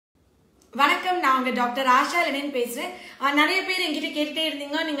வணக்கம், நான் உங்க டாக்டர் ஆஷா பேசுறேன். நிறைய பேர் என்கிட்ட கேட்டுட்டே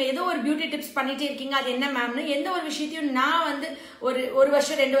இருந்தீங்க, நீங்க ஏதோ ஒரு பியூட்டி டிப்ஸ் பண்ணிட்டே இருக்கீங்க, அது என்ன மேம்னு. எந்த ஒரு விஷயத்தையும் நான் ஒரு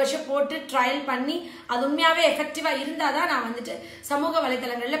வருஷம் 2 வருஷம் போட்டு ட்ரையல் பண்ணி அது உண்மையாவே எஃபெக்டிவா இருந்தாதான் நான் சமூக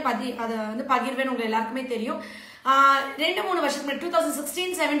வலைதளங்கள்ல அதை பகிர்வேன். உங்க எல்லாருக்குமே தெரியும். 2-3 வருஷத்துக்கு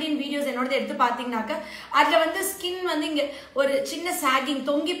 2016-17 வீடியோஸ் என்னோட எடுத்து பாத்தீங்கன்னாக்க அதுல ஸ்கின் இங்க ஒரு சின்ன சாகிங்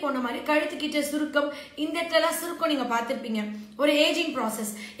தொங்கி போன மாதிரி கழுத்துக்கிட்ட சுருக்கம், இந்த இடத்துல சுருக்கம் நீங்க பார்த்திருப்பீங்க. ஒரு ஏஜிங்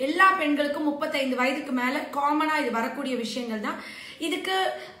ப்ராசஸ் எல்லா பெண்களுக்கும் 35 வயதுக்கு மேல காமனா இது வரக்கூடிய விஷயங்கள் தான். இதுக்கு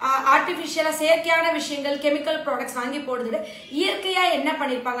ஆர்டிபிஷியலா செயற்கையான விஷயங்கள், கெமிக்கல் ப்ராடக்ட்ஸ் வாங்கி போடுறத விட இயற்கையா என்ன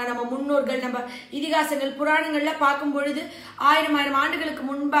பண்ணிருப்பாங்க நம்ம முன்னோர்கள், நம்ம இதிகாசங்கள் புராணங்கள்ல பார்க்கும் பொழுது 1000 ஆண்டுகளுக்கு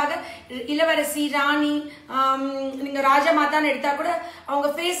முன்பாக இளவரசி, ராணி, நீங்க ராஜா மாதான்னு எடுத்தா கூட அவங்க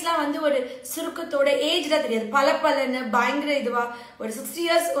ஃபேஸ்லாம் ஒரு சுருக்கத்தோட ஏஜ்ல தெரியாது, பலன்னு பயங்கர இதுவா. ஒரு 60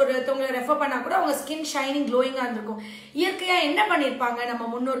 இயர்ஸ் ஒருத்தவங்களை ரெஃபர் பண்ணா கூட அவங்க ஸ்கின் ஷைனிங் க்ளோயிங்கா இருந்திருக்கும். இயற்கையா என்ன பண்ணிருப்பாங்க நம்ம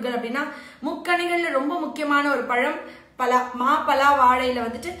முன்னோர்கள் அப்படின்னா, முக்கணிகள்ல ரொம்ப முக்கியமான ஒரு பழம் பலா வாழையில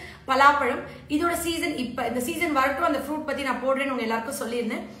பலாப்பழம். இதோட சீசன் இப்ப இந்த சீசன் வரட்டும், அந்த ஃப்ரூட் பத்தி நான் போடுறேன்னு உங்க எல்லாருக்கும்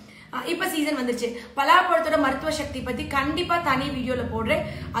சொல்லியிருந்தேன். இப்ப சீசன் வந்துருச்சு. பலாப்பழத்தோட மருத்துவ சக்தி பத்தி கண்டிப்பா தனி வீடியோல போடுறேன்.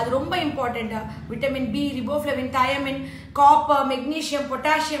 அது ரொம்ப important. Vitamin B, riboflavin, thiamine, copper, magnesium,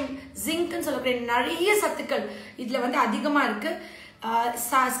 potassium, ஜிங்க்னு சொல்லக்கூடிய நிறைய சத்துக்கள் இதுல அதிகமா இருக்கு.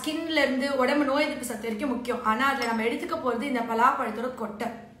 ஸ்கின்ல இருந்து உடம்பு நோய் எதிர்ப்பு சத்து வரைக்கும் முக்கியம். ஆனா அதுல நம்ம எடுத்துக்க போறது இந்த பலாப்பழத்தோட கொட்டை.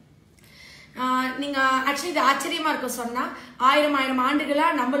 நீங்க ஆக்சுவலி இது ஆச்சரியமா இருக்க சொன்னா, 1000 ஆண்டுகளா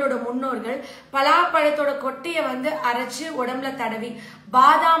நம்மளோட முன்னோர்கள் பலாப்பழத்தோட கொட்டையை அரைச்சு உடம்புல தடவி,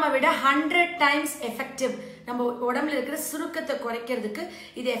 பாதாமை விட 100 டைம்ஸ் எஃபெக்டிவ் நம்ம உடம்புல இருக்கிற சுருக்கத்தை குறைக்கிறதுக்கு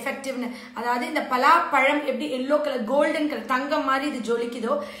இது எஃபெக்டிவ்னு. அதாவது இந்த பலாப்பழம் எப்படி எல்லோ கலர் கோல்டன் கலர் தங்கம் மாதிரி இது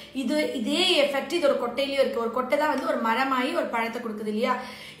ஜொலிக்குதோ, இதே எஃபெக்ட் இது ஒரு கொட்டையிலயும் இருக்கு. ஒரு கொட்டை தான் ஒரு மரமாயி ஒரு பழத்தை கொடுக்குது இல்லையா.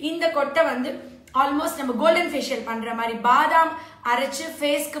 இந்த கொட்டை ஆல்மோஸ்ட் நம்ம கோல்டன் ஃபேஷியல் பண்ற மாதிரி பாதாம் அரைச்சு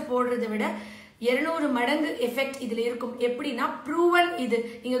ஃபேஸ்க்கு போடுறதை விட 200 மடங்கு எஃபெக்ட் இதுல இருக்கும். எப்படின்னா ப்ரூவன். இது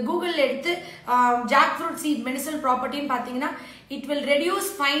நீங்க கூகுள்ல எடுத்து ஜாக் ஃப்ரூட் சீட் மெடிசனல் ப்ராப்பர்ட்டின்னு பாத்தீங்கன்னா, it will reduce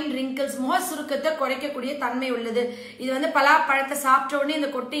fine wrinkles, முக சுருக்கத்தை குறைக்கக்கூடிய தன்மை உள்ளது. இது பலாப்பழத்தை சாப்பிட்ட உடனே இந்த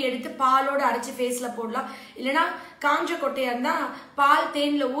கொட்டையை எடுத்து பாலோட அரைச்சு ஃபேஸ்ல போடலாம். இல்லைன்னா காஞ்ச கொட்டையா இருந்தா பால்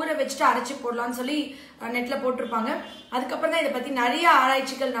தேன்ல ஊற வச்சுட்டு அரைச்சு போடலாம்னு சொல்லி நெட்ல போட்டிருப்பாங்க. அதுக்கப்புறம் தான் இதை பத்தி நிறைய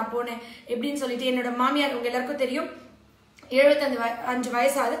ஆராய்ச்சிகள் நான் போனேன். எப்படின்னு சொல்லிட்டு, என்னோட மாமியார் உங்க எல்லாருக்கும் தெரியும், 75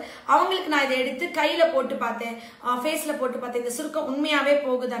 வயசாகுது. அவங்களுக்கு நான் இதை எடுத்து கையில போட்டு பார்த்தேன், ஃபேஸ்ல போட்டு பார்த்தேன். இந்த சுருக்கம் உண்மையாவே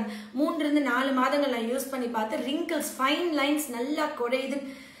போகுதான். 3-4 மாதங்கள் நான் யூஸ் பண்ணி பார்த்தேன். ரிங்கிள்ஸ், ஃபைன் லைன்ஸ் நல்லா குறையுது.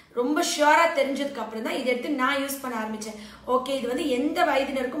 ரொம்ப ஷியூரா தெரிஞ்சதுக்கு அப்புறம் தான் இதை எடுத்து நான் யூஸ் பண்ண ஆரம்பிச்சேன். ஓகே, இது எந்த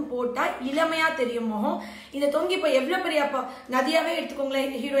வயதினருக்கும் போட்டா இளமையா தெரியும் முகம். இந்த தொங்கி இப்போ எவ்வளவு பெரிய நதியாவே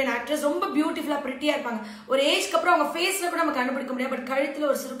எடுத்துக்கோங்களேன். ஹீரோயின், ஆக்ட்ரஸ் ரொம்ப பியூட்டிஃபுல்லா பிரிட்டியா இருப்பாங்க. ஒரு ஏஜ்க்கு அப்புறம் அவங்க ஃபேஸ்ல கூட நம்ம கண்டுபிடிக்க முடியாது. பட்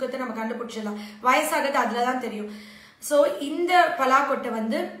கழுத்துல ஒரு சுருக்கத்தை நம்ம கண்டுபிடிச்சிடலாம். வயசாகிறது அதுலதான் தெரியும். சோ இந்த பலாக்கொட்டை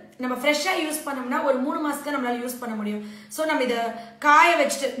நம்ம ஃப்ரெஷ்ஷா யூஸ் பண்ணோம்னா ஒரு 3 மாசத்துக்கு நம்மளால யூஸ் பண்ண முடியும். சோ நம்ம இதை காய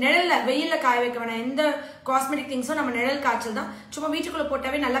வச்சுட்டு, நிழல்ல வெயில்ல காய வைக்க வேணாம். எந்த காஸ்மெட்டிக் திங்ஸும் நம்ம நிழல் காய்ச்சல் தான். சும்மா வீட்டுக்குள்ள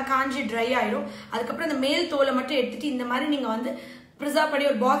போட்டாவே நல்லா காஞ்சி ட்ரை ஆயிடும். அதுக்கப்புறம் இந்த மேல் தோலை மட்டும் எடுத்துட்டு இந்த மாதிரி நீங்க ப்ரிசர்வ் பண்ணி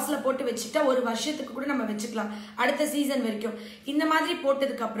ஒரு பாக்ஸ்ல போட்டு வச்சுட்டா 1 வருஷத்துக்கு கூட நம்ம வச்சுக்கலாம், அடுத்த சீசன் வரைக்கும். இந்த மாதிரி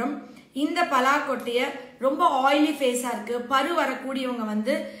போட்டதுக்கு அப்புறம் இந்த பலாக்கொட்டைய ரொம்ப ஆயிலி ஃபேஸா இருக்கு, பரு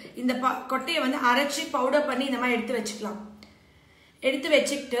வரக்கூடியவங்க இந்த கொட்டையை அரைச்சி பவுடர் பண்ணி இந்த மாதிரி எடுத்து வச்சுக்கலாம். எடுத்து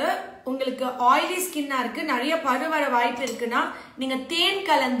வச்சுக்கிட்டு, உங்களுக்கு ஆயிலி ஸ்கின்னா இருக்கு, நிறைய பரு வர வாய்ப்பு இருக்குன்னா நீங்க தேன்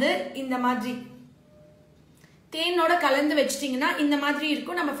கலந்து இந்த மாதிரி தேனோட கலந்து வச்சிட்டீங்கன்னா இந்த மாதிரி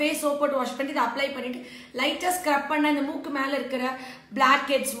இருக்கும். நம்ம ஃபேஸ் சோப் போட்டு வாஷ் பண்ணி இதை அப்ளை பண்ணிட்டு லைட்டா ஸ்க்ரப் பண்ண இந்த மூக்கு மேல இருக்கிற பிளாக்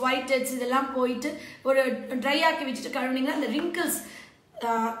ஹெட்ஸ், ஒயிட் ஹெட்ஸ் இதெல்லாம் போயிட்டு ஒரு ட்ரை ஆக்கி வச்சுட்டு கழுவினீங்கன்னா அந்த ரிங்கிள்ஸ்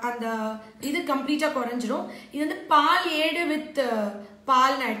அந்த இது கம்ப்ளீட்டா குறைஞ்சிரும். இது பால் ஏடு வித்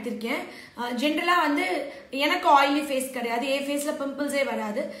பால் நான் எடுத்திருக்கேன். ஜென்ரலா எனக்கு ஆயிலி ஃபேஸ் கிடையாது, என் ஃபேஸ்ல பிம்பிள்ஸே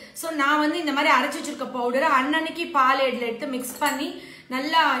வராது. ஸோ நான் இந்த மாதிரி அரைச்சி வச்சிருக்க பவுடரை அன்னன்னைக்கு பால் ஏடுல எடுத்து மிக்ஸ் பண்ணி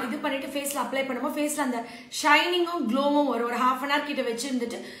நல்லா இது பண்ணிட்டு ஃபேஸ்ல அப்ளை பண்ணும்போது ஃபேஸ்ல அந்த ஷைனிங்கும் க்ளோவும் வரும். ஒரு 1/2 hour கிட்ட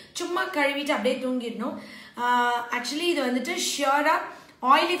வச்சிருந்துட்டு சும்மா கழுவிட்டு அப்படியே தூங்கிடணும். ஆக்சுவலி இது ஷியூரா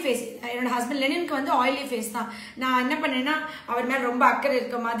ஆயிலி ஃபேஸ். என்னோட ஹஸ்பண்ட் லெனினுக்கு ஆயிலி ஃபேஸ் தான். நான் என்ன பண்ணேன்னா, அவர் மேல ரொம்ப அக்கறை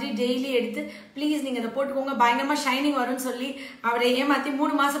இருக்க மாதிரி டெய்லி எடுத்து, ப்ளீஸ் நீங்க இதை போட்டுக்கோங்க, பயங்கரமா ஷைனிங் வரும்னு சொல்லி அவரை ஏமாத்தி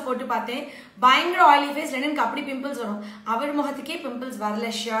 3 மாசம் போட்டு பார்த்தேன். பயங்கர ஆயிலி ஃபேஸ். லெனினுக்கு அப்படி பிம்பிள்ஸ் வரும், அவர் முகத்துக்கே பிம்பிள்ஸ்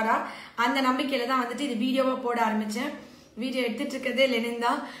வரல ஷியூரா. அந்த நம்பிக்கையில தான் இது வீடியோவா போட ஆரம்பிச்சேன். வீடியோ எடுத்துட்டு இருக்கிறதே லெனின்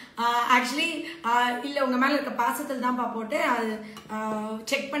தான். ஆக்சுவலி இல்ல, உங்க மேல இருக்க பாசத்தில் தான் போட்டேன், அது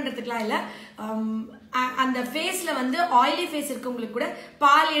செக் பண்றதுக்குலாம் இல்ல. அந்த ஃபேஸ்ல ஆயிலி ஃபேஸ் இருக்கவங்களுக்கு கூட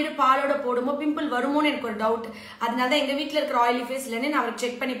பால் ஏடு பாலோட போடும்போது பிம்பிள் வருமோன்னு எனக்கு ஒரு டவுட். அதனால எங்க வீட்டுல இருக்கிற ஆயிலி ஃபேஸ் லெனின் அவருக்கு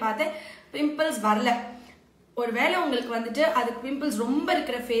செக் பண்ணி பார்த்தேன், பிம்பிள்ஸ் வரல. ஒருவேளை உங்களுக்கு வந்துட்டு அதுக்கு பிம்பிள்ஸ் ரொம்ப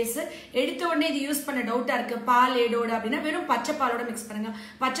இருக்கிற ஃபேஸ் எடுத்த உடனே இது யூஸ் பண்ண டவுட்டா இருக்கு பால் ஏடோட அப்படின்னா வெறும் பச்சை பாலோட மிக்ஸ் பண்ணுங்க.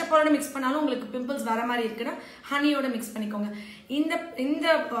 பச்சை பாலோட மிக்ஸ் பண்ணாலும் உங்களுக்கு பிம்பிள்ஸ் வர மாதிரி இருக்குன்னா ஹனியோட மிக்ஸ் பண்ணிக்கோங்க. இந்த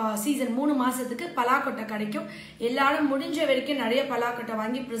சீசன் 3 மாசத்துக்கு பலாக்கொட்டை கிடைக்கும். எல்லாரும் முடிஞ்ச வரைக்கும் நிறைய பலாக்கொட்டை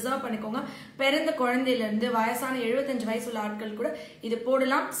வாங்கி ப்ரிசர்வ் பண்ணிக்கோங்க. பிறந்த குழந்தையில இருந்து வயசான 75 வயசு உள்ள ஆட்கள் கூட இது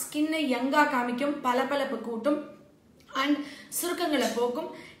போடலாம். ஸ்கின்னை யங்கா காமிக்கும், பளபளப்பு கூட்டும் அண்ட் சுருக்கங்களை போக்கும்.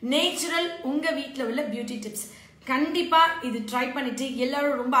 நேச்சுரல் உங்க வீட்டில் உள்ள பியூட்டி டிப்ஸ். கண்டிப்பா இது ட்ரை பண்ணிட்டு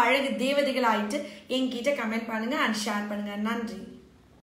எல்லாரும் ரொம்ப அழகு தேவதைகள் ஆயிட்டு என்கிட்ட கமெண்ட் பண்ணுங்க அண்ட் ஷேர் பண்ணுங்க. நன்றி.